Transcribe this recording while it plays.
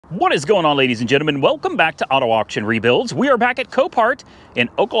What is going on, ladies and gentlemen? Welcome back to Auto Auction Rebuilds. We are back at Copart in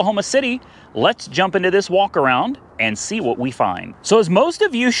Oklahoma City. Let's jump into this walk around and see what we find. So as most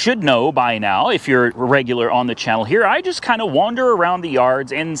of you should know by now, if you're regular on the channel here, I just kind of wander around the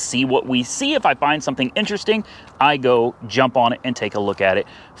yards and see what we see. If I find something interesting, I go jump on it and take a look at it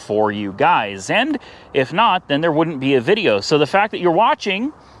for you guys. And if not, then there wouldn't be a video. So the fact that you're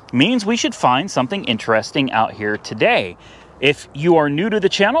watching means we should find something interesting out here today. If you are new to the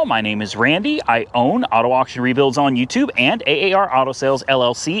channel, my name is Randy. I own Auto Auction Rebuilds on YouTube and AAR Auto Sales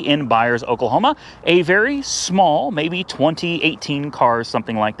LLC in Byers, Oklahoma. A very small, maybe 20, 18 cars,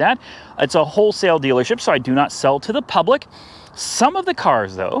 something like that. It's a wholesale dealership, so I do not sell to the public. Some of the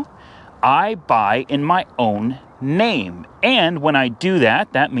cars, though, I buy in my own name. And when I do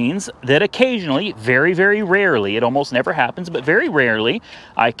that, that means that occasionally, very, very rarely, it almost never happens, but very rarely,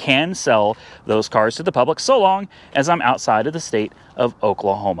 I can sell those cars to the public so long as I'm outside of the state of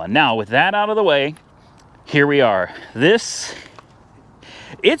Oklahoma. Now, with that out of the way, here we are. It's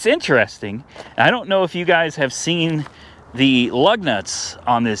interesting. I don't know if you guys have seen the lug nuts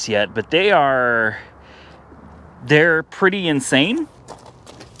on this yet, but they're pretty insane.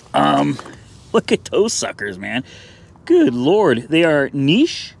 Look at those suckers, man. Good Lord. They are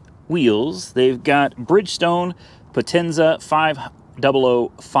niche wheels. They've got Bridgestone Potenza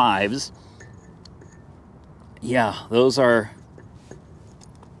 5005s. Yeah, those are,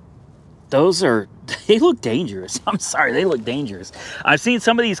 they look dangerous. I'm sorry, they look dangerous. I've seen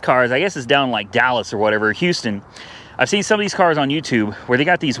some of these cars, I guess it's down like Dallas or whatever, Houston. I've seen some of these cars on YouTube where they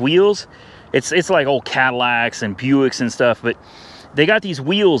got these wheels. It's like old Cadillacs and Buicks and stuff, but they got these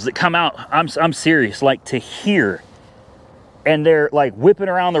wheels that come out, I'm serious, like to here. And they're like whipping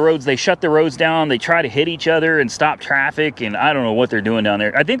around the roads. They shut the roads down. They try to hit each other and stop traffic. And I don't know what they're doing down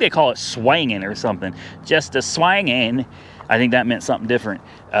there. I think they call it swanging or something. Just a swanging. I think that meant something different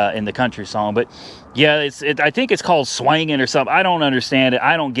in the country song. But yeah, I think it's called swanging or something. I don't understand it.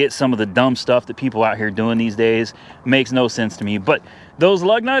 I don't get some of the dumb stuff that people out here doing these days. Makes no sense to me. But those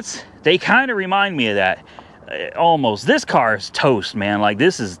lug nuts, they kind of remind me of that. Almost. This car is toast, man. Like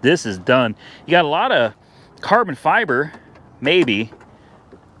this is done. You got a lot of carbon fiber, maybe,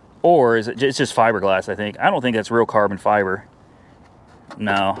 or is it's just fiberglass? I think. I don't think that's real carbon fiber.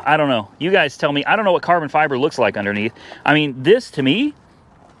 No, I don't know. You guys tell me. I don't know what carbon fiber looks like underneath. I mean, this to me,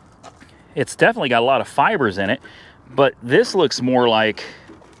 it's definitely got a lot of fibers in it, but this looks more like,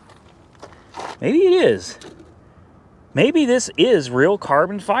 maybe it is. Maybe this is real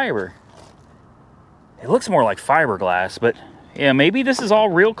carbon fiber. It looks more like fiberglass, but yeah, maybe this is all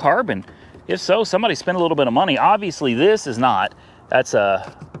real carbon. If so, somebody spent a little bit of money. Obviously, this is not. That's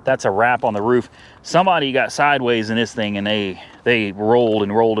a wrap on the roof. Somebody got sideways in this thing, and they rolled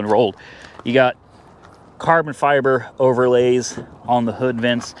and rolled and rolled. You got carbon fiber overlays on the hood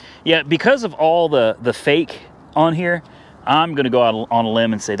vents. Yeah, because of all the fake on here, I'm gonna go out on a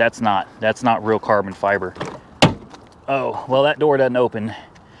limb and say that's not real carbon fiber. Oh, well, that door doesn't open.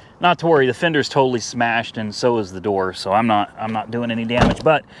 Not to worry, the fender's totally smashed, and so is the door, so I'm not doing any damage,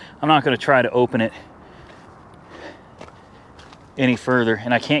 but I'm not going to try to open it any further,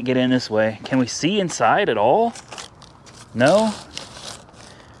 and I can't get in this way. Can we see inside at all? No?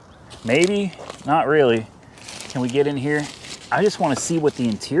 Maybe? Not really. Can we get in here? I just want to see what the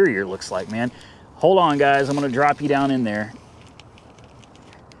interior looks like, man. Hold on, guys. I'm going to drop you down in there.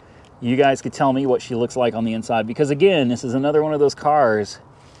 You guys could tell me what she looks like on the inside, because again, this is another one of those cars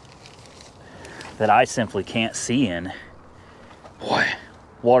that I simply can't see in. Boy,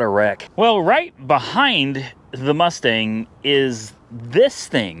 what a wreck. Well, right behind the Mustang is this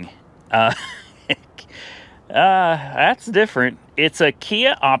thing. That's different. It's a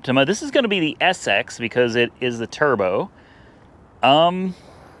Kia Optima. This is going to be the SX because it is the turbo. I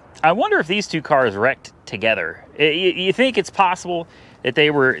wonder if these two cars wrecked together. You think it's possible that they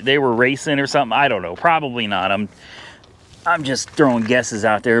were racing or something? I don't know. Probably not. I'm just throwing guesses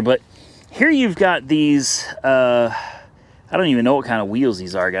out there, but here you've got these, I don't even know what kind of wheels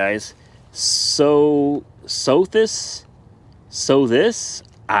these are, guys. So this,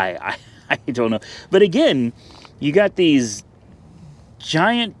 I don't know. But again, you got these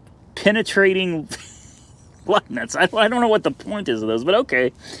giant penetrating lug nuts. I don't know what the point is of those, but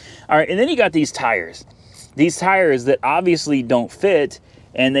okay. All right, and then you got these tires. These tires that obviously don't fit,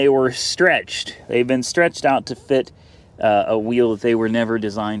 and they were stretched. They've been stretched out to fit a wheel that they were never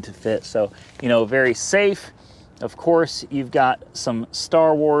designed to fit. So, you know, very safe. Of course, you've got some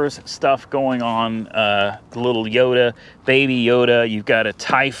Star Wars stuff going on. The little Yoda, baby Yoda. You've got a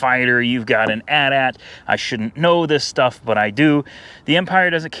TIE Fighter. You've got an AT-AT. I shouldn't know this stuff, but I do. The Empire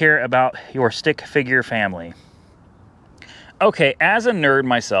doesn't care about your stick figure family. Okay, as a nerd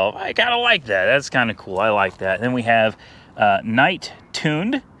myself, I kind of like that. That's kind of cool. I like that. Then we have Night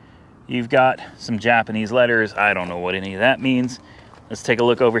Tuned. You've got some Japanese letters. I don't know what any of that means. Let's take a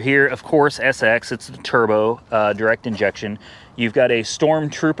look over here. Of course, SX, it's the turbo, direct injection. You've got a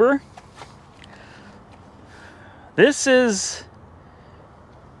Stormtrooper. This is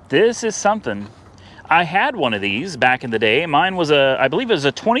something. I had one of these back in the day. Mine was I believe it was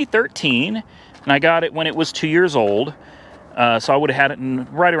a 2013, and I got it when it was 2 years old. So I would have had it in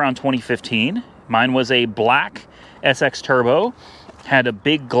right around 2015. Mine was a black SX Turbo. Had a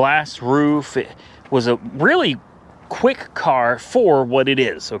big glass roof. It was a really quick car for what it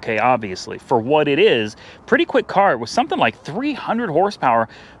is, okay, obviously. For what it is, pretty quick car. It was something like 300 horsepower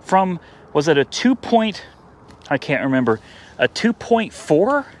from, was it a 2 point, I can't remember, a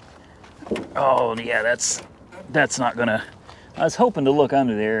 2.4? Oh, yeah, that's not gonna, I was hoping to look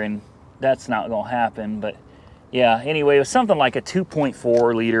under there, and that's not gonna happen, but yeah, anyway, it was something like a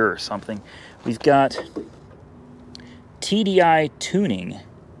 2.4 liter or something. We've got TDI tuning,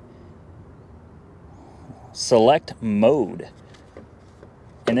 select mode,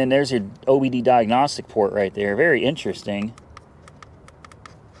 and then there's your OBD diagnostic port right there. Very interesting.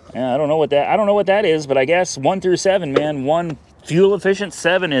 I don't know what that is, but I guess 1 through 7, man. 1 fuel efficient,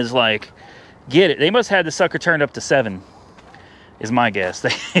 7 is like, get it. They must have had the sucker turned up to 7, is my guess.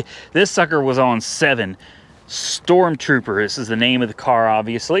 This sucker was on 7. Stormtrooper, this is the name of the car,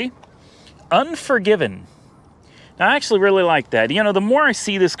 obviously. Unforgiven. Now, I actually really like that. You know, the more I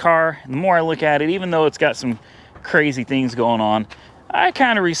see this car, the more I look at it, even though it's got some crazy things going on, I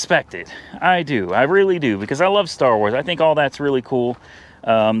kind of respect it. I do. I really do, because I love Star Wars. I think all that's really cool.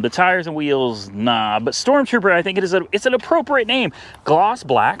 The tires and wheels, nah. But Stormtrooper, I think it's an appropriate name. Gloss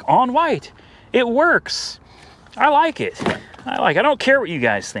black on white. It works. I like it. I don't care what you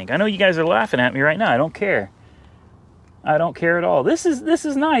guys think. I know you guys are laughing at me right now. I don't care. I don't care at all. This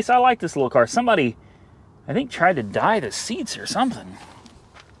is nice. I like this little car. Somebody, I think, tried to dye the seats or something.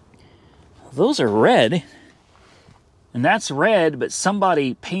 Those are red. And that's red, but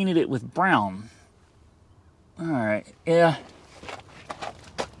somebody painted it with brown. All right. Yeah.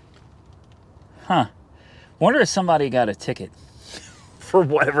 Huh. Wonder if somebody got a ticket for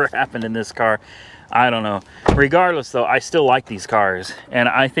whatever happened in this car. I don't know. Regardless, though, I still like these cars, and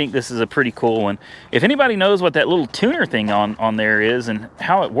I think this is a pretty cool one. If anybody knows what that little tuner thing on there is and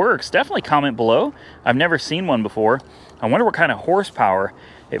how it works, definitely comment below. I've never seen one before. I wonder what kind of horsepower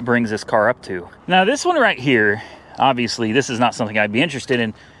it brings this car up to. Now, this one right here, obviously, this is not something I'd be interested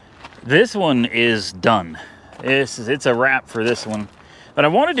in. This one is done. It's a wrap for this one. But I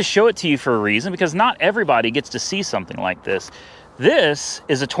wanted to show it to you for a reason, because not everybody gets to see something like this. This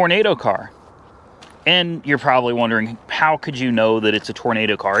is a tornado car. And you're probably wondering, how could you know that it's a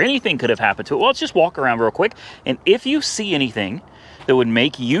tornado car? Anything could have happened to it. Well, let's just walk around real quick. And if you see anything that would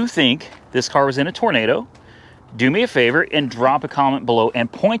make you think this car was in a tornado, do me a favor and drop a comment below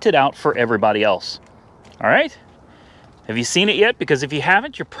and point it out for everybody else. All right? Have you seen it yet? Because if you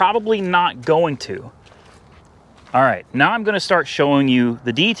haven't, you're probably not going to. All right, now I'm going to start showing you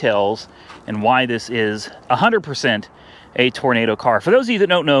the details and why this is 100% a tornado car. For those of you that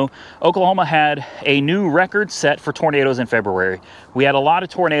don't know, Oklahoma had a new record set for tornadoes in February. We had a lot of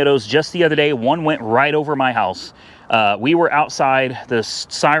tornadoes just the other day. One went right over my house. We were outside, the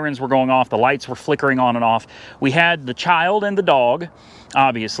sirens were going off, the lights were flickering on and off. We had the child and the dog,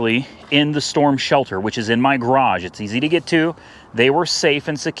 obviously, in the storm shelter, which is in my garage. It's easy to get to. They were safe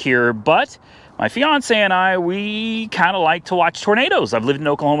and secure, but my fiance and I, we kind of like to watch tornadoes. I've lived in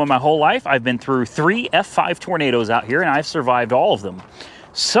Oklahoma my whole life. I've been through 3 F5 tornadoes out here, and I've survived all of them.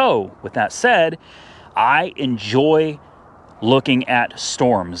 So, with that said, I enjoy looking at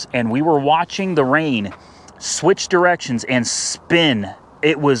storms. And we were watching the rain switch directions and spin.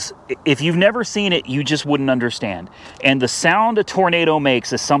 It was, if you've never seen it, you just wouldn't understand. And the sound a tornado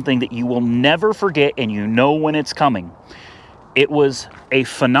makes is something that you will never forget, and you know when it's coming. It was a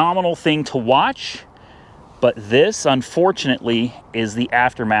phenomenal thing to watch, but this, unfortunately, is the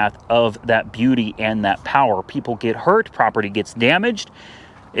aftermath of that beauty and that power. People get hurt, property gets damaged.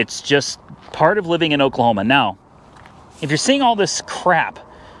 It's just part of living in Oklahoma. Now, if you're seeing all this crap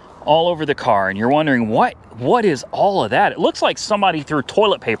all over the car and you're wondering, what is all of that? It looks like somebody threw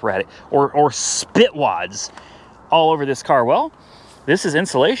toilet paper at it or spit wads all over this car. Well, this is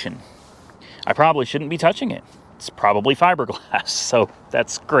insulation. I probably shouldn't be touching it. It's probably fiberglass, so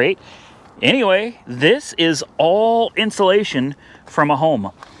that's great. Anyway, this is all insulation from a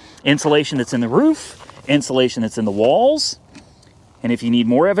home. Insulation that's in the roof, insulation that's in the walls. And if you need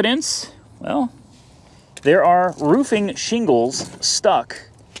more evidence, well, there are roofing shingles stuck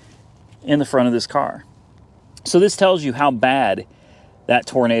in the front of this car. So this tells you how bad that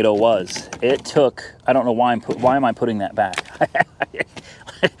tornado was. It took, I don't know why am I putting that back?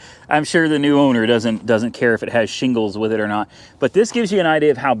 I'm sure the new owner doesn't care if it has shingles with it or not. But this gives you an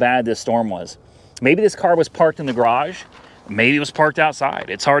idea of how bad this storm was. Maybe this car was parked in the garage. Maybe it was parked outside.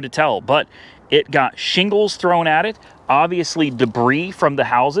 It's hard to tell, but it got shingles thrown at it. Obviously, debris from the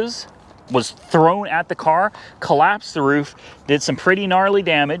houses was thrown at the car, collapsed the roof, did some pretty gnarly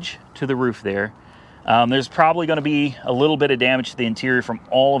damage to the roof there. There's probably going to be a little bit of damage to the interior from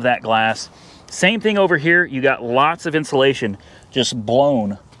all of that glass. Same thing over here. You got lots of insulation just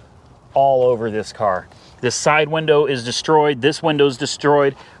blown all over this car. This side window is destroyed. This window's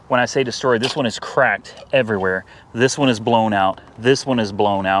destroyed. When I say destroyed, this one is cracked everywhere. This one is blown out. This one is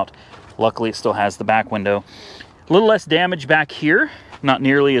blown out. Luckily, it still has the back window. A little less damage back here. Not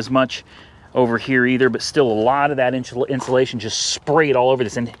nearly as much over here either, but still a lot of that insulation just sprayed all over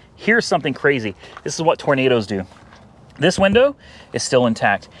this. And here's something crazy. This is what tornadoes do. This window is still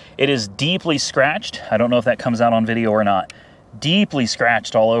intact. It is deeply scratched. I don't know if that comes out on video or not. Deeply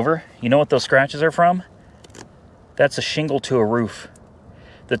scratched all over. You know what those scratches are from? That's a shingle to a roof.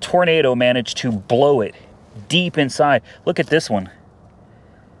 The tornado managed to blow it deep inside. Look at this one.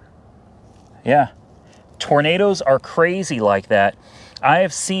 Yeah. Tornadoes are crazy like that. I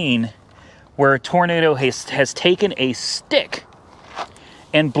have seen where a tornado has taken a stick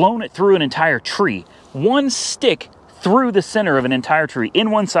and blown it through an entire tree. One stick through the center of an entire tree,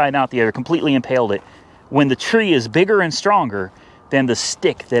 in one side and out the other, completely impaled it, when the tree is bigger and stronger than the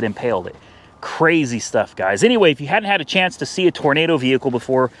stick that impaled it. Crazy stuff, guys. Anyway, if you hadn't had a chance to see a tornado vehicle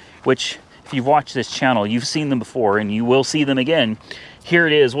before, which if you've watched this channel, you've seen them before and you will see them again, here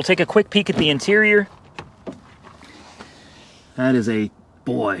it is. We'll take a quick peek at the interior. That is a,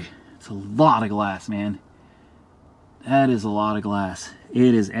 boy, it's a lot of glass, man. That is a lot of glass.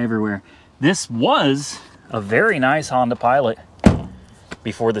 It is everywhere. This was a very nice Honda Pilot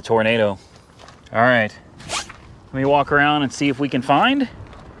before the tornado. All right, let me walk around and see if we can find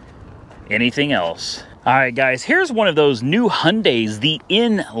anything else. All right, guys, here's one of those new Hyundais, the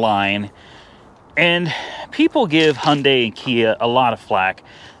Inline. And people give Hyundai and Kia a lot of flack.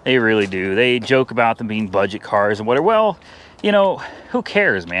 They really do. They joke about them being budget cars and whatever. Well, you know, who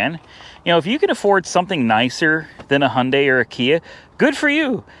cares, man? You know, if you can afford something nicer than a Hyundai or a Kia, good for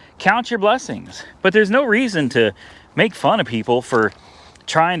you. Count your blessings. But there's no reason to make fun of people for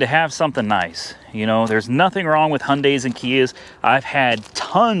trying to have something nice. You know, there's nothing wrong with Hyundais and Kias. I've had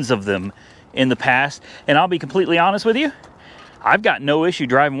tons of them in the past, and I'll be completely honest with you, I've got no issue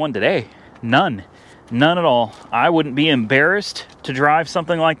driving one today. None at all. I wouldn't be embarrassed to drive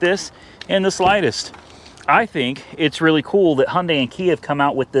something like this in the slightest. I think it's really cool that Hyundai and Kia have come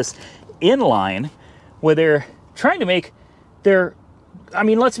out with this Inline where they're trying to make their, I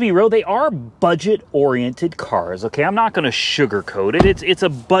mean, let's be real, they are budget-oriented cars, okay? I'm not going to sugarcoat it. It's a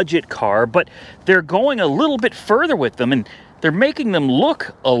budget car, but they're going a little bit further with them, and they're making them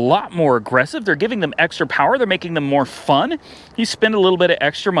look a lot more aggressive. They're giving them extra power. They're making them more fun. You spend a little bit of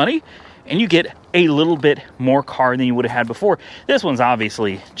extra money, and you get a little bit more car than you would have had before. This one's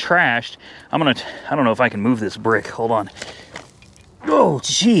obviously trashed. I don't know if I can move this brick. Hold on. Oh,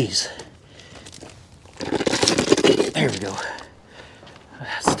 jeez. There we go.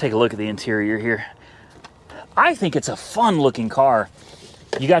 Let's take a look at the interior here. I think it's a fun-looking car.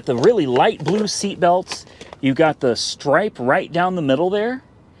 You got the really light blue seat belts. You got the stripe right down the middle there.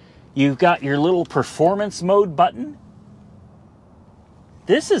 You've got your little performance mode button.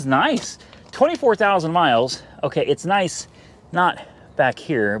 This is nice. 24,000 miles. Okay, it's nice, not back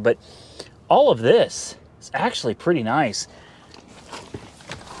here, but all of this is actually pretty nice.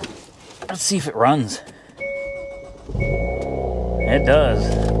 Let's see if it runs. It does.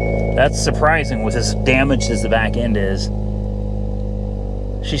 That's surprising with as damaged as the back end is.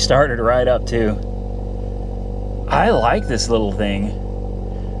 She started right up too. I like this little thing.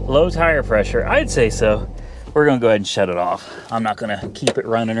 Low tire pressure, I'd say so. We're gonna go ahead and shut it off. I'm not gonna keep it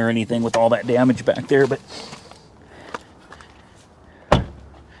running or anything with all that damage back there, but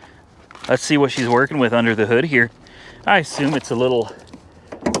let's see what she's working with under the hood here. I assume it's a little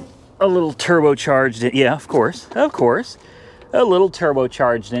turbocharged, yeah, of course. A little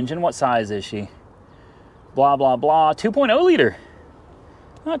turbocharged engine. What size is she? Blah, blah, blah. 2.0 liter.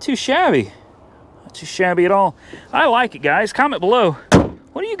 Not too shabby. Not too shabby at all. I like it, guys. Comment below.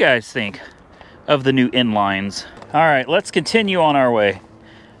 What do you guys think of the new Inlines? All right, let's continue on our way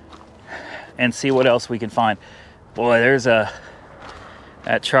and see what else we can find. Boy,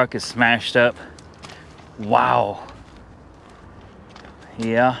 that truck is smashed up. Wow.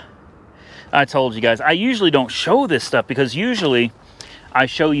 Yeah. I told you guys, I usually don't show this stuff because usually I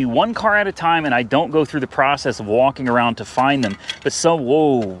show you one car at a time, and I don't go through the process of walking around to find them. But so,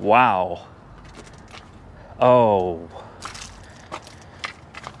 whoa, wow. Oh.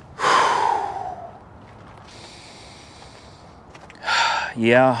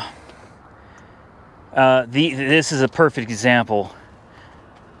 Yeah. This is a perfect example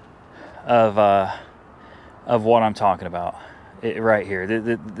of what I'm talking about. Right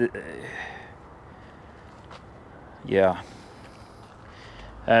here. Yeah.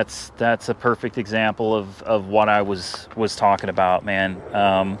 That's a perfect example of what I was talking about,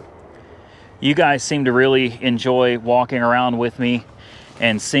 man. You guys seem to really enjoy walking around with me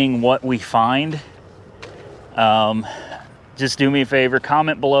and seeing what we find. Just do me a favor,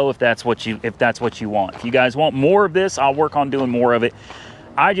 comment below if that's what you want. If you guys want more of this, I'll work on doing more of it.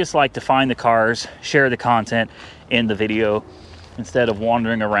 I just like to find the cars, share the content in the video instead of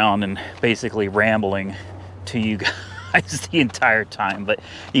wandering around and basically rambling to you guys the entire time. But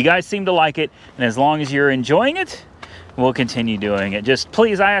you guys seem to like it, and as long as you're enjoying it, we'll continue doing it. Just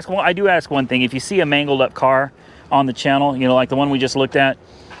please, I do ask one thing. If you see a mangled up car on the channel, you know, like the one we just looked at,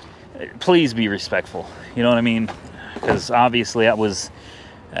 please be respectful. You know what I mean? Because obviously that was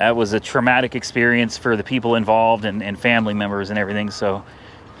a traumatic experience for the people involved and family members and everything. So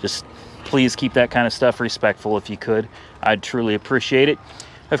just please keep that kind of stuff respectful if you could. I'd truly appreciate it.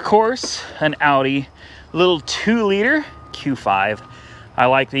 Of course, an Audi little 2-liter Q5. I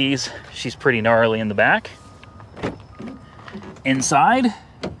like these. She's pretty gnarly in the back. Inside,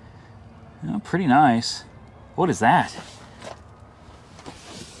 oh, pretty nice. What is that?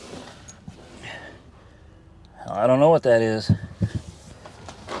 I don't know what that is.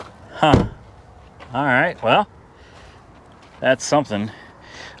 Huh. All right, well, that's something.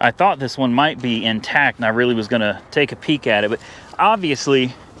 I thought this one might be intact, and I really was going to take a peek at it, but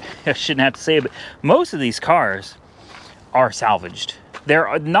obviously, I shouldn't have to say it, but most of these cars are salvaged.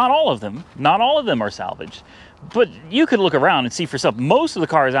 Not all of them are salvaged, but you could look around and see for yourself. Most of the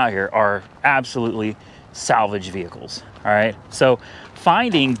cars out here are absolutely salvage vehicles. All right, so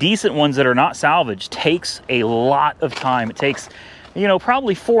finding decent ones that are not salvaged takes a lot of time. It takes, you know,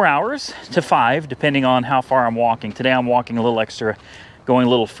 probably 4 hours to 5, depending on how far I'm walking. Today I'm walking a little extra, going a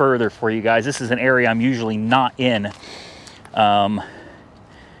little further for you guys. This is an area I'm usually not in. I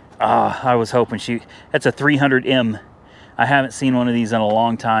was hoping that's a 300M. I haven't seen one of these in a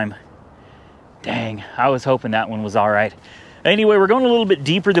long time. Dang, I was hoping that one was all right. Anyway, we're going a little bit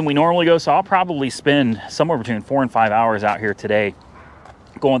deeper than we normally go, so I'll probably spend somewhere between 4 and 5 hours out here today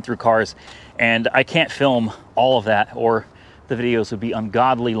going through cars, and I can't film all of that, or the videos would be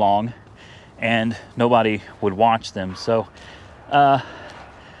ungodly long and nobody would watch them. So I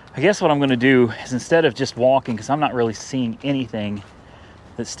guess what I'm going to do is, instead of just walking, because I'm not really seeing anything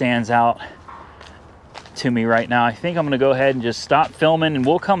that stands out to me right now, I think I'm going to go ahead and just stop filming, and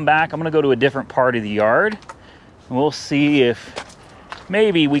we'll come back. I'm going to go to a different part of the yard, and we'll see if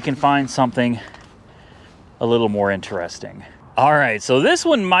maybe we can find something a little more interesting. All right, so this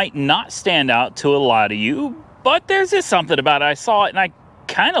one might not stand out to a lot of you, but there's just something about it. I saw it and I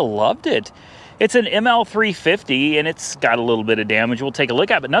kind of loved it. It's an ML350, and it's got a little bit of damage we'll take a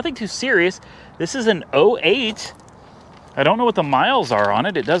look at, but nothing too serious. This is an 08. I don't know what the miles are on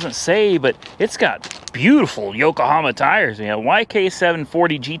it. It doesn't say, but it's got beautiful Yokohama tires. You know,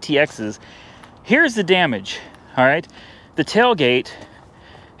 YK740 GTXs. Here's the damage, all right? The tailgate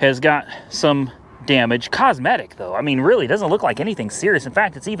has got some damage. Cosmetic, though. I mean, really, it doesn't look like anything serious. In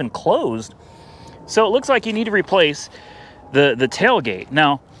fact, it's even closed. So it looks like you need to replace the tailgate.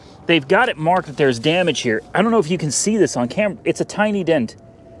 Now, they've got it marked that there's damage here. I don't know if you can see this on camera. It's a tiny dent.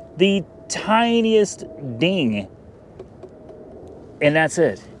 The tiniest ding. And that's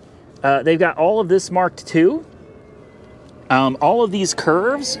it. They've got all of this marked too. All of these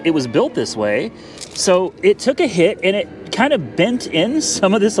curves, it was built this way. So it took a hit and it kind of bent in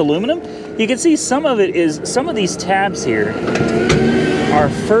some of this aluminum. You can see some of it is, some of these tabs here are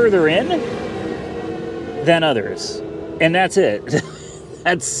further in than others. And that's it.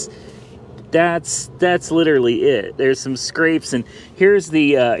 That's literally it. There's some scrapes, and here's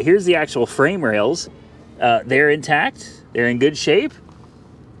the actual frame rails. They're intact. They're in good shape.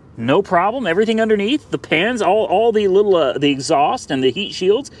 No problem. Everything underneath, the pans, all the little the exhaust and the heat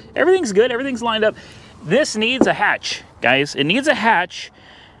shields, everything's good. Everything's lined up. This needs a hatch, guys. It needs a hatch,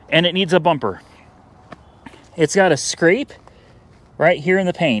 and it needs a bumper. It's got a scrape right here in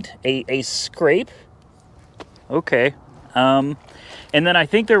the paint. A scrape. Okay. And then I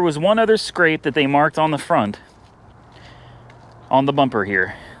think there was one other scrape that they marked on the front, on the bumper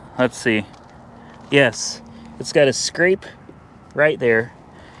here. Let's see. Yes, it's got a scrape right there.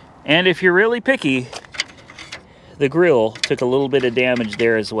 And if you're really picky, the grill took a little bit of damage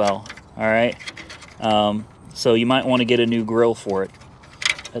there as well. All right. So you might want to get a new grill for it.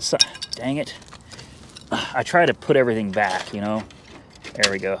 Dang it. I try to put everything back, you know. There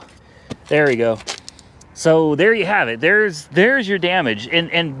we go. There we go. So there you have it. There's your damage.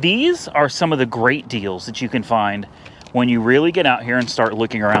 And these are some of the great deals that you can find when you really get out here and start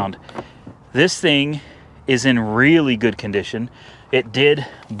looking around. This thing is in really good condition. It did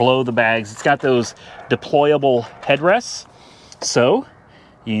blow the bags. It's got those deployable headrests. So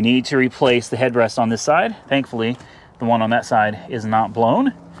you need to replace the headrest on this side. Thankfully, the one on that side is not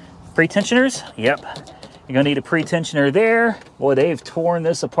blown. Pre-tensioners, yep. You're gonna need a pre-tensioner there. Boy, they've torn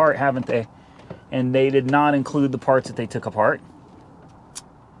this apart, haven't they? And they did not include the parts that they took apart.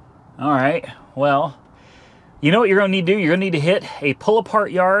 All right, well, you know what you're gonna need to do? You're gonna need to hit a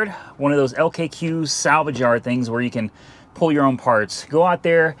pull-apart yard, one of those LKQ salvage yard things where you can pull your own parts. Go out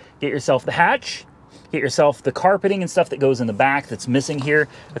there, get yourself the hatch, get yourself the carpeting and stuff that goes in the back that's missing here,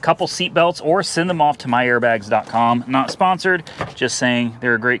 a couple seat belts, or send them off to myairbags.com. Not sponsored, just saying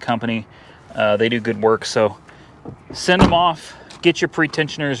they're a great company. They do good work, so send them off. Get your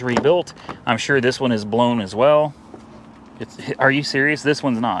pre-tensioners rebuilt. I'm sure this one is blown as well. Are you serious? This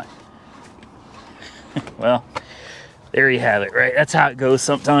one's not. Well, there you have it, right? That's how it goes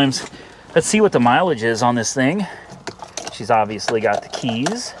sometimes. Let's see what the mileage is on this thing. She's obviously got the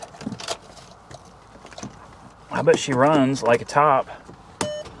keys. I bet she runs like a top.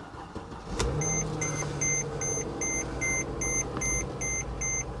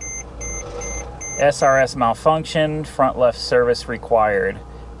 SRS malfunction, front left service required.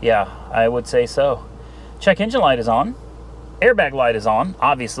 Yeah, I would say so. Check engine light is on. Airbag light is on,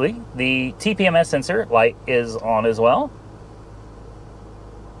 obviously. The TPMS sensor light is on as well.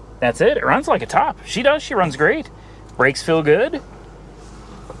 That's it. It runs like a top. She does. She runs great. Brakes feel good.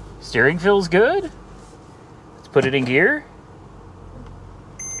 Steering feels good. Let's put it in gear.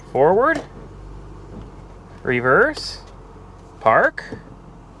 Forward. Reverse. Park.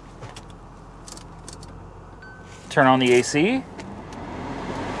 Turn on the AC.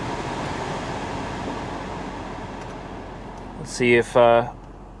 Let's see if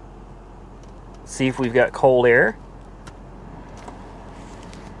we've got cold air.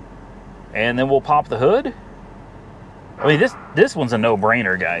 And then we'll pop the hood. I mean, this one's a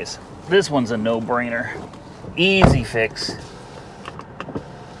no-brainer, guys. This one's a no-brainer. Easy fix.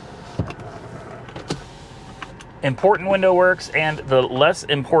 Important window works, and the less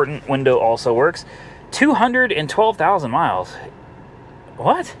important window also works. 212,000 miles.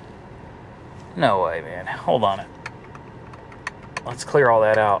 What? No way, man. Hold on. Let's clear all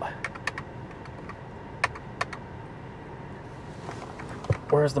that out.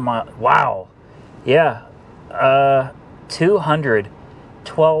 Where's the mile? Wow. Yeah.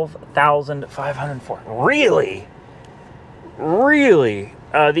 212,504. Really? Really?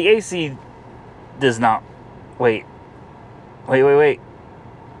 The AC does not... Wait.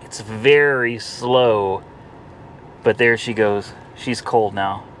 It's very slow. But there she goes. She's cold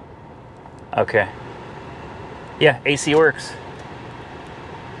now. Okay. Yeah, AC works.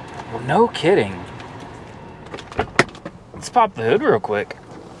 Well, no kidding. Let's pop the hood real quick.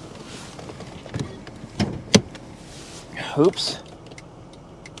 Oops.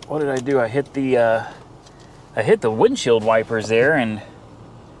 What did I do? I hit the windshield wipers there, and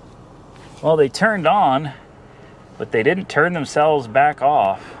well, they turned on, but they didn't turn themselves back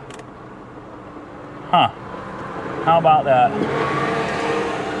off. Huh. How about that?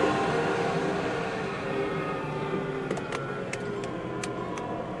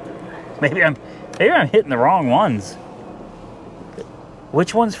 Maybe I'm hitting the wrong ones.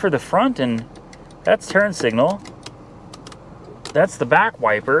 Which one's for the front? And that's turn signal. That's the back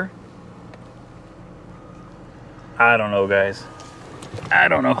wiper. I don't know, guys. I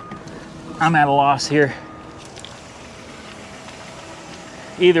don't know. I'm at a loss here.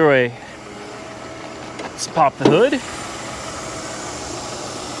 Either way, let's pop the hood.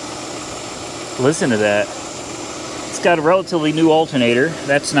 Listen to that. It's got a relatively new alternator.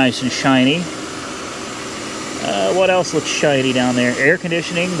 That's nice and shiny. What else looks shiny down there? Air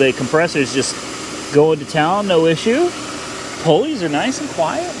conditioning. The compressor's just going to town, no issue. Pulleys are nice and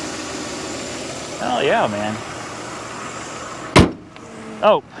quiet. Oh yeah, man.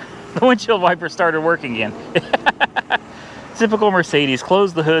 Oh, the windshield wiper started working again. Typical Mercedes.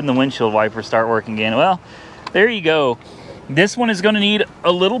 Close the hood and the windshield wipers start working again. Well, there you go. This one is going to need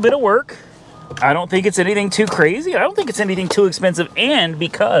a little bit of work. I don't think it's anything too crazy. I don't think it's anything too expensive. And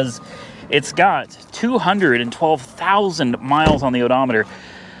because it's got 212,000 miles on the odometer,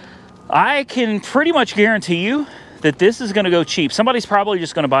 I can pretty much guarantee you that this is going to go cheap. Somebody's probably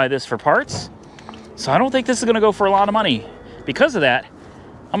just going to buy this for parts. So I don't think this is going to go for a lot of money. Because of that,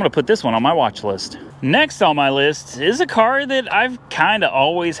 I'm going to put this one on my watch list. Next on my list is a car that I've kind of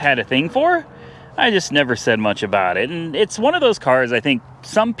always had a thing for. I just never said much about it. And it's one of those cars, I think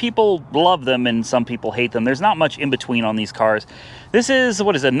some people love them and some people hate them. There's not much in between on these cars. This is,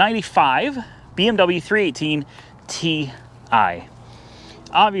 what is it, 95 BMW 318 Ti.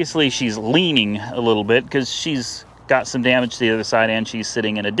 Obviously, she's leaning a little bit because she's got some damage to the other side and she's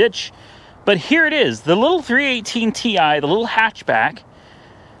sitting in a ditch. But here it is, the little 318 Ti, the little hatchback.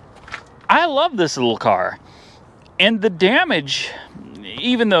 I love this little car. And the damage,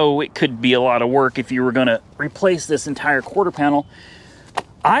 even though it could be a lot of work if you were going to replace this entire quarter panel,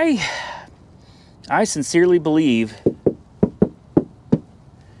 I sincerely believe,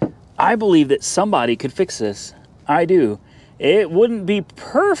 that somebody could fix this. I do. It wouldn't be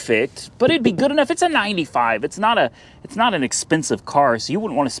perfect, but it'd be good enough. It's a 95. It's not an expensive car, so you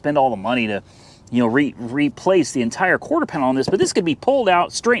wouldn't want to spend all the money to, you know, replace the entire quarter panel on this. But this could be pulled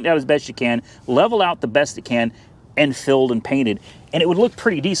out, straightened out as best you can, leveled out the best it can, and filled and painted, and it would look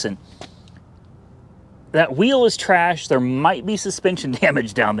pretty decent. That wheel is trash. There might be suspension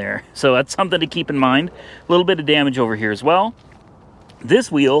damage down there, so that's something to keep in mind. A little bit of damage over here as well.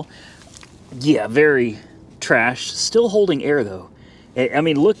 This wheel, yeah, very trash. Still holding air though. I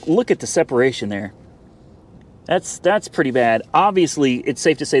mean, look at the separation there. That's pretty bad. Obviously, it's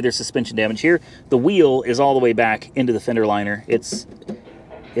safe to say there's suspension damage here. The wheel is all the way back into the fender liner.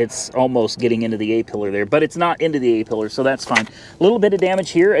 It's almost getting into the A-pillar there, but it's not into the A-pillar, so that's fine. A little bit of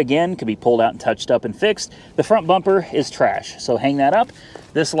damage here, again, could be pulled out and touched up and fixed. The front bumper is trash, so hang that up.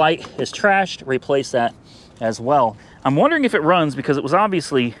 This light is trashed, replace that as well. I'm wondering if it runs because it was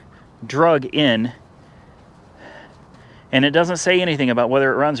obviously drug in, and it doesn't say anything about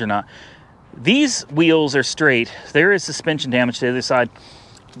whether it runs or not. These wheels are straight. There is suspension damage to the other side.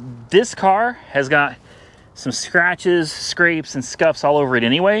 This car has got some scratches, scrapes, and scuffs all over it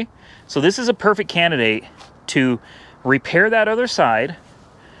anyway. So this is a perfect candidate to repair that other side,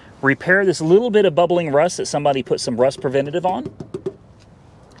 repair this little bit of bubbling rust that somebody put some rust preventative on,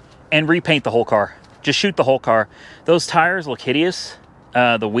 and repaint the whole car. Just shoot the whole car. Those tires look hideous.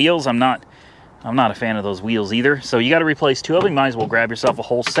 The wheels, I'm not a fan of those wheels either. So you got to replace two of them. You might as well grab yourself a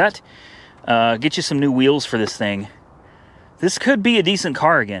whole set. Get you some new wheels for this thing. This could be a decent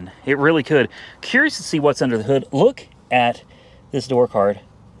car again. It really could. Curious to see what's under the hood. Look at this door card.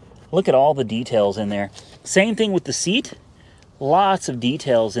 Look at all the details in there. Same thing with the seat. Lots of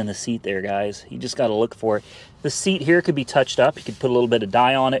details in the seat there, guys. You just got to look for it. The seat here could be touched up. You could put a little bit of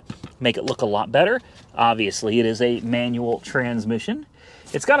dye on it, make it look a lot better. Obviously, it is a manual transmission.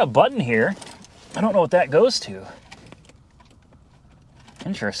 It's got a button here. I don't know what that goes to.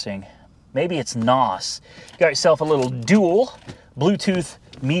 Interesting. Maybe it's NOS. You got yourself a little dual Bluetooth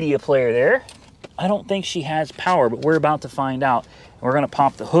media player there. I don't think she has power, but we're about to find out. We're going to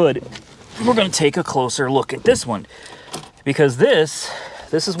pop the hood. We're going to take a closer look at this one, because this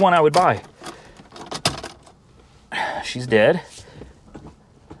is one I would buy. She's dead.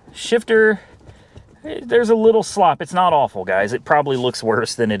 Shifter, there's a little slop. It's not awful, guys. It probably looks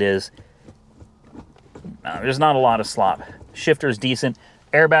worse than it is. There's not a lot of slop. Shifter's decent.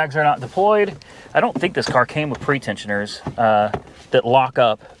 Airbags are not deployed. I don't think this car came with pretensioners that lock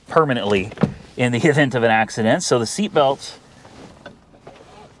up permanently in the event of an accident. So the seatbelts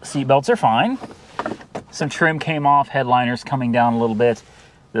are fine. Some trim came off, headliners coming down a little bit.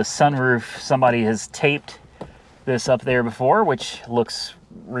 The sunroof, somebody has taped this up there before, which looks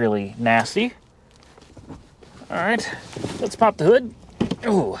really nasty. All right, let's pop the hood.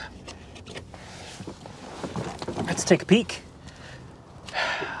 Ooh. Let's take a peek.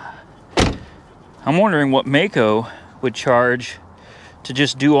 I'm wondering what Maaco would charge to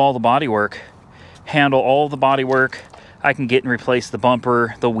just do all the body work, handle all the body work. I can get and replace the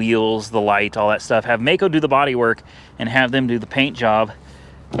bumper, the wheels, the light, all that stuff. Have Maaco do the body work and have them do the paint job.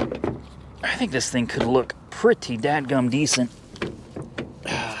 I think this thing could look pretty dadgum decent.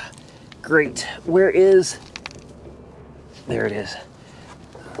 Great. Where is... There it is.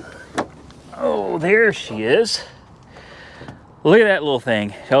 Oh, there she is. Look at that little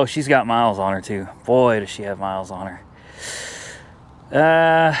thing. Oh, she's got miles on her too. Boy, does she have miles on her.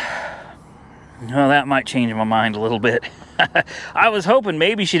 Well, that might change my mind a little bit. I was hoping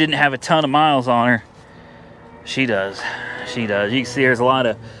maybe she didn't have a ton of miles on her. She does. She does. You can see there's a lot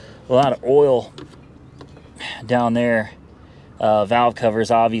of oil down there. Valve cover's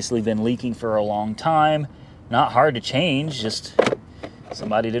obviously been leaking for a long time. Not hard to change, just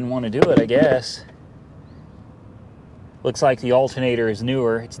somebody didn't want to do it, I guess. Looks like the alternator is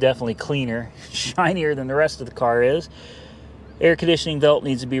newer. It's definitely cleaner, shinier than the rest of the car is. Air conditioning belt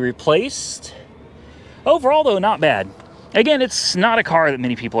needs to be replaced. Overall, though, not bad. Again, it's not a car that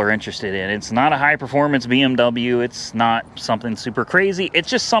many people are interested in. It's not a high-performance BMW. It's not something super crazy. It's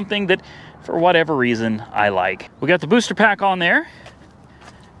just something that, for whatever reason, I like. We got the booster pack on there.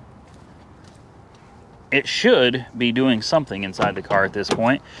 It should be doing something inside the car at this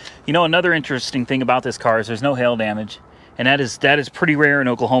point. You know, another interesting thing about this car is there's no hail damage. And that is pretty rare in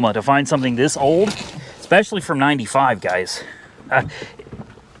Oklahoma to find something this old, especially from 95, guys.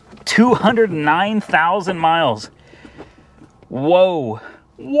 209,000 miles. Whoa.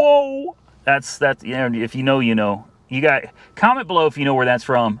 Whoa. That's, you know, if you know, you know. You got, comment below if you know where that's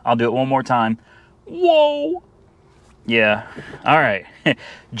from. I'll do it one more time. Whoa. Yeah. All right.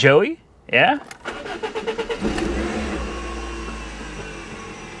 Joey? Yeah?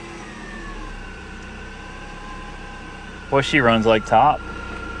 Well, she runs like top.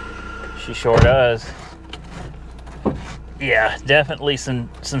 She sure does. Yeah, definitely some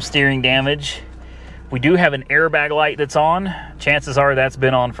steering damage. We do have an airbag light that's on. Chances are that's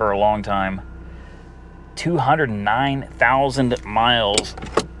been on for a long time. 209,000 miles.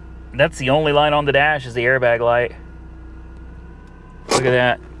 That's the only light on the dash is the airbag light. Look at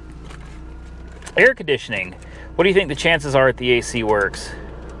that. Air conditioning. What do you think the chances are that the AC works?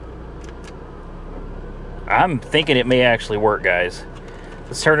 I'm thinking it may actually work, guys.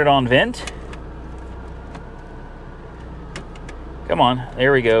 Let's turn it on vent. Come on,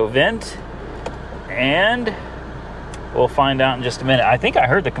 there we go, vent. And we'll find out in just a minute. I think I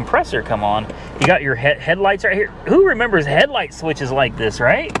heard the compressor come on. You got your headlights right here. Who remembers headlight switches like this,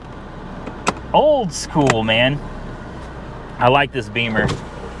 right? Old school, man. I like this Beamer.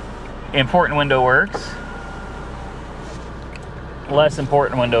 Important window works. Less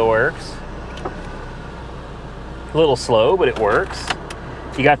important window works. A little slow, but it works.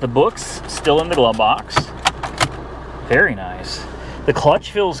 You got the books still in the glove box. Very nice. The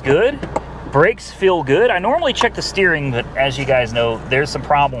clutch feels good. Brakes feel good. I normally check the steering, but as you guys know, there's some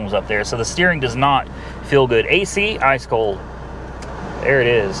problems up there, so the steering does not feel good. AC, ice cold. There it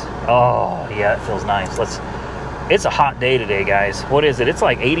is. Oh, yeah, it feels nice. It's a hot day today, guys. What is it? It's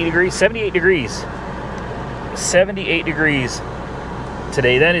like 80 degrees, 78 degrees. 78 degrees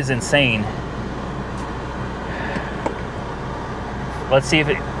today. That is insane. Let's see if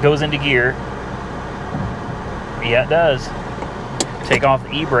it goes into gear. Yeah, it does. Take off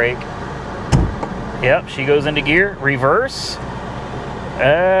the e-brake. Yep, she goes into gear. Reverse.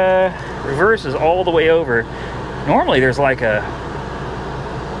 Reverse is all the way over. Normally there's like a...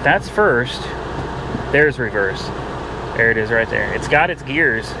 That's first. There's reverse. There it is right there. It's got its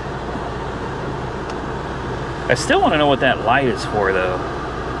gears. I still want to know what that light is for, though.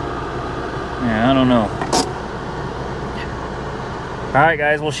 Yeah, I don't know. Alright,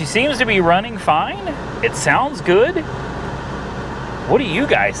 guys. Well, she seems to be running fine. It sounds good. What do you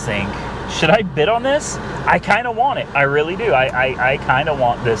guys think? Should I bid on this? I kind of want it. I really do. I kind of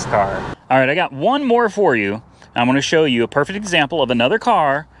want this car. Alright, I got one more for you. I'm going to show you a perfect example of another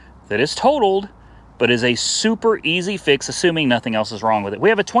car that is totaled, but is a super easy fix, assuming nothing else is wrong with it. We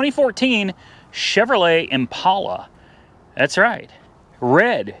have a 2014 Chevrolet Impala. That's right.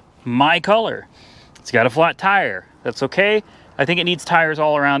 Red. My color. It's got a flat tire. That's okay. I think it needs tires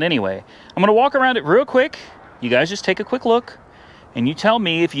all around anyway. I'm going to walk around it real quick. You guys just take a quick look, and you tell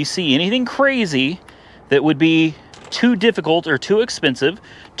me if you see anything crazy that would be too difficult or too expensive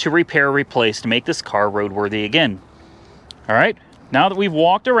to repair or replace to make this car roadworthy again. All right. Now that we've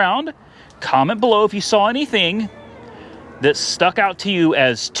walked around, comment below if you saw anything that stuck out to you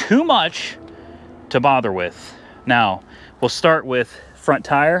as too much to bother with. Now, we'll start with front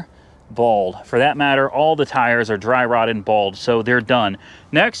tire, bald. For that matter, all the tires are dry rotted and bald, so they're done.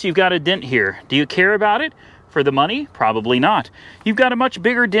 Next, you've got a dent here. Do you care about it for the money? Probably not. You've got a much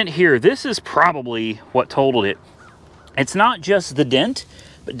bigger dent here. This is probably what totaled it. It's not just the dent,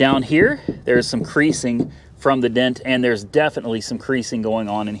 but down here, there's some creasing from the dent, and there's definitely some creasing going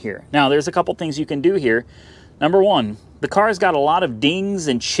on in here. Now, there's a couple things you can do here. Number one, the car's got a lot of dings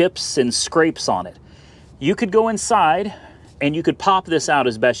and chips and scrapes on it. You could go inside and you could pop this out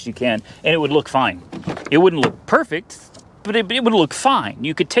as best you can, and it would look fine. It wouldn't look perfect, but it would look fine.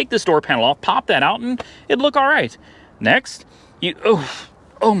 You could take this door panel off, pop that out, and it'd look all right. Next,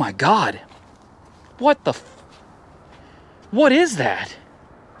 oh my God. What is that?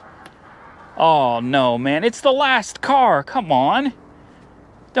 Oh no, man, it's the last car. Come on.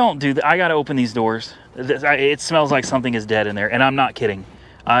 Don't do that. I gotta open these doors. It smells like something is dead in there, and I'm not kidding.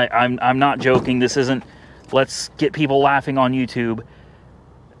 I'm not joking. This isn't, let's get people laughing on YouTube.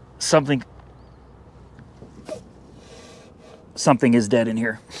 Something is dead in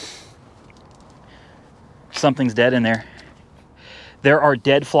here. Something's dead in there. There are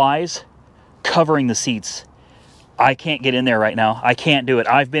dead flies covering the seats. I can't get in there right now. I can't do it.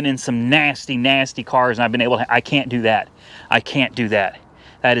 I've been in some nasty, nasty cars, and I've been able to... I can't do that. I can't do that.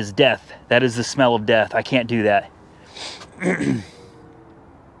 That is death. That is the smell of death. I can't do that.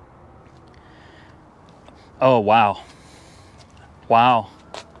 Oh, wow. Wow.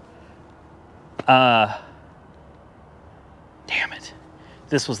 Damn it.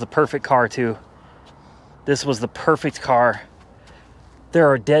 This was the perfect car, too. This was the perfect car. There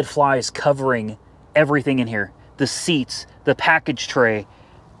are dead flies covering everything in here. The seats, the package tray,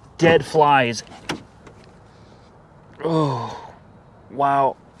 dead flies. Oh,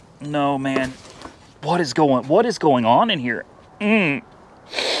 wow. No, man. What is going on in here?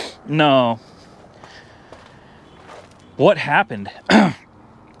 No. What happened? All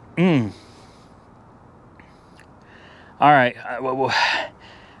right. I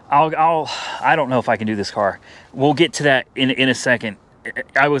don't know if I can do this car. We'll get to that in a second.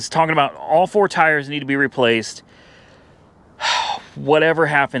 I was talking about all 4 tires need to be replaced. Whatever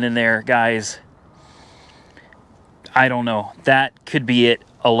happened in there, guys, I don't know. That could be it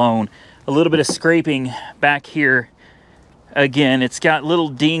alone. A little bit of scraping back here. Again, it's got little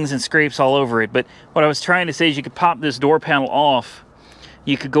dings and scrapes all over it. But what I was trying to say is you could pop this door panel off.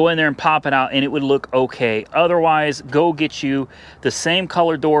 You could go in there and pop it out and it would look okay. Otherwise, go get you the same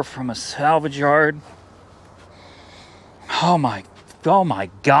color door from a salvage yard. Oh my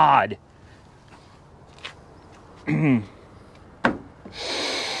God. I'm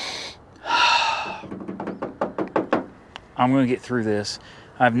going to get through this.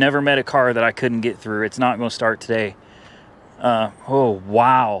 I've never met a car that I couldn't get through. It's not going to start today. Oh,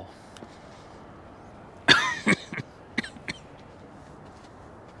 wow.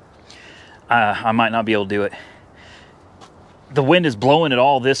 I might not be able to do it. The wind is blowing it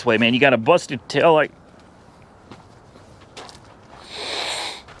all this way, man. You got a busted tail light.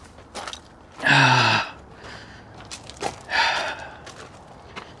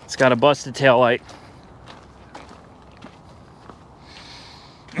 It's got a busted tail light.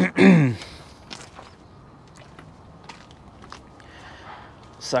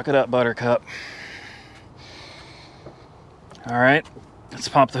 Suck it up, Buttercup. All right, let's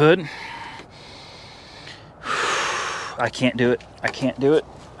pop the hood. I can't do it. I can't do it.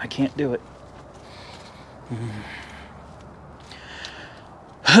 I can't do it.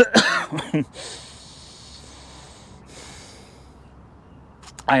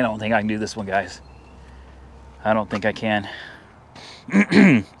 I don't think I can do this one, guys. I don't think I can.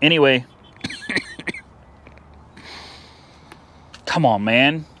 Anyway. Come on,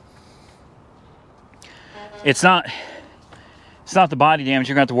 man. It's not the body damage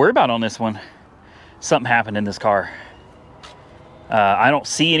you're going to have to worry about on this one. Something happened in this car. I don't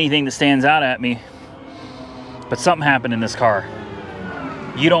see anything that stands out at me, but something happened in this car.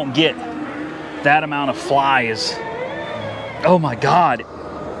 You don't get that amount of flies. Oh my God.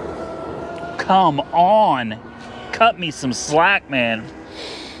 Come on. Cut me some slack, man.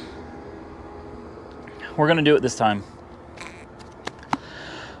 We're going to do it this time.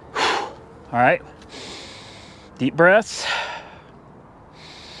 All right. Deep breaths.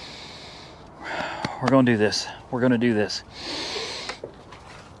 We're going to do this. We're going to do this.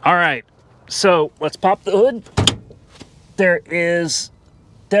 All right. So let's pop the hood. There is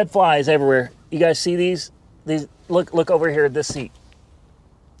dead flies everywhere. You guys see these? Look over here at this seat.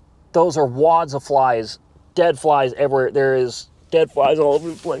 Those are wads of flies. Dead flies everywhere. There is dead flies all over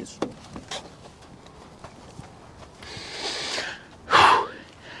the place.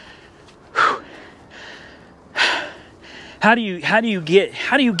 How do you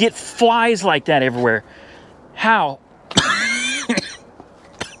get flies like that everywhere? How?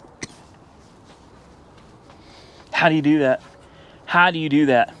 How do you do that? How do you do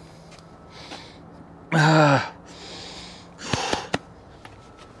that?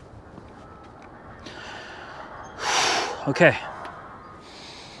 Okay.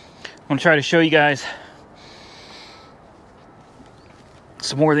 I'm gonna try to show you guys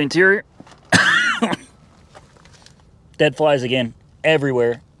some more of the interior. Dead flies again,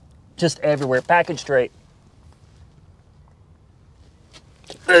 everywhere, just everywhere. Package straight.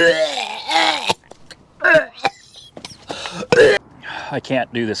 I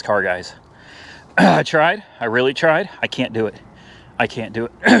can't do this car, guys. I tried. I really tried. I can't do it. I can't do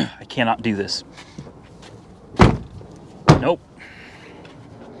it. I cannot do this. Nope.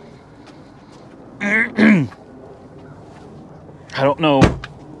 I don't know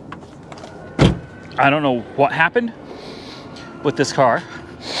what happened with this car.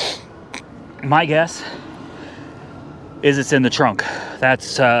 My guess is it's in the trunk.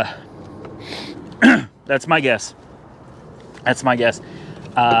 That's my guess. That's my guess.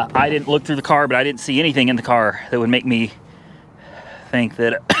 I didn't look through the car, but I didn't see anything in the car that would make me think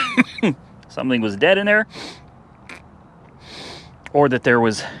that something was dead in there, or that there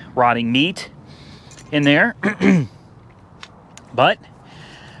was rotting meat in there. But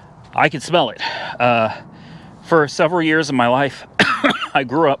I could smell it. For several years of my life, I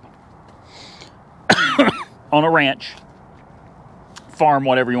grew up on a ranch, farm,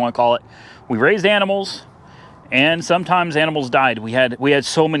 whatever you want to call it. We raised animals, and sometimes animals died. We had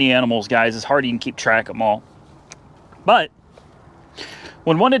so many animals, guys, it's hard to even keep track of them all. But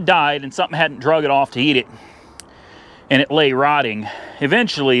when one had died and something hadn't drug it off to eat it, and it lay rotting,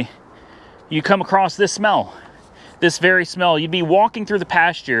 eventually you come across this smell. This very smell. You'd be walking through the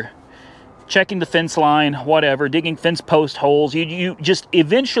pasture, checking the fence line, whatever, digging fence post holes. You just,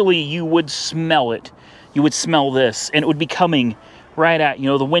 eventually you would smell it. You would smell this, and it would be coming right at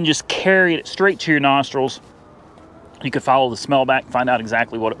you. The wind just carried it straight to your nostrils. You could follow the smell back and find out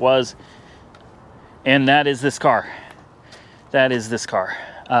exactly what it was. And that is this car. That is this car.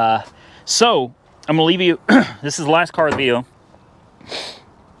 So I'm gonna leave you. This is the last car of the video.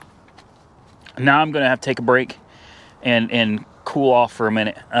 Now I'm gonna have to take a break and cool off for a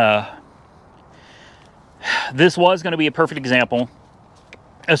minute. This was going to be a perfect example,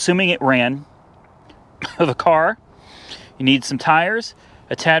 assuming it ran, of a car. You need some tires,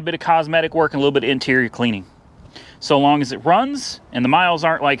 a tad bit of cosmetic work, and a little bit of interior cleaning. So long as it runs and the miles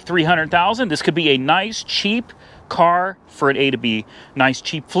aren't like 300,000, this could be a nice cheap car for an A to B. Nice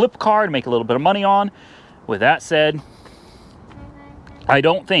cheap flip car to make a little bit of money on. With that said, I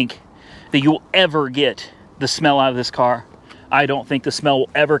don't think that you'll ever get the smell out of this car. I don't think the smell will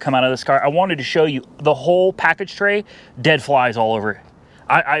ever come out of this car. I wanted to show you the whole package tray, dead flies all over it.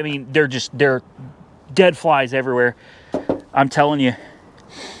 I mean, they're dead flies everywhere. I'm telling you,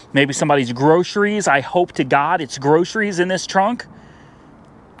 maybe somebody's groceries. I hope to God it's groceries in this trunk.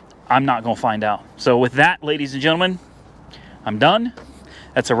 I'm not gonna find out. So with that, ladies and gentlemen, I'm done.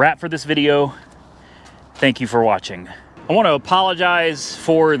 That's a wrap for this video. Thank you for watching. I want to apologize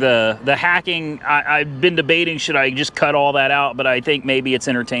for the hacking. I've been debating, should I just cut all that out, but I think maybe it's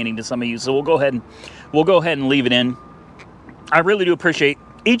entertaining to some of you, so we'll go ahead and leave it in. I really do appreciate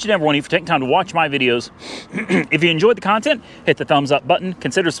each and every one of you for taking time to watch my videos. If you enjoyed the content, hit the thumbs up button.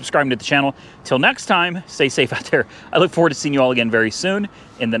 Consider subscribing to the channel. Till next time, stay safe out there. I look forward to seeing you all again very soon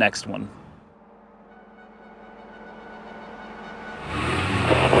in the next one.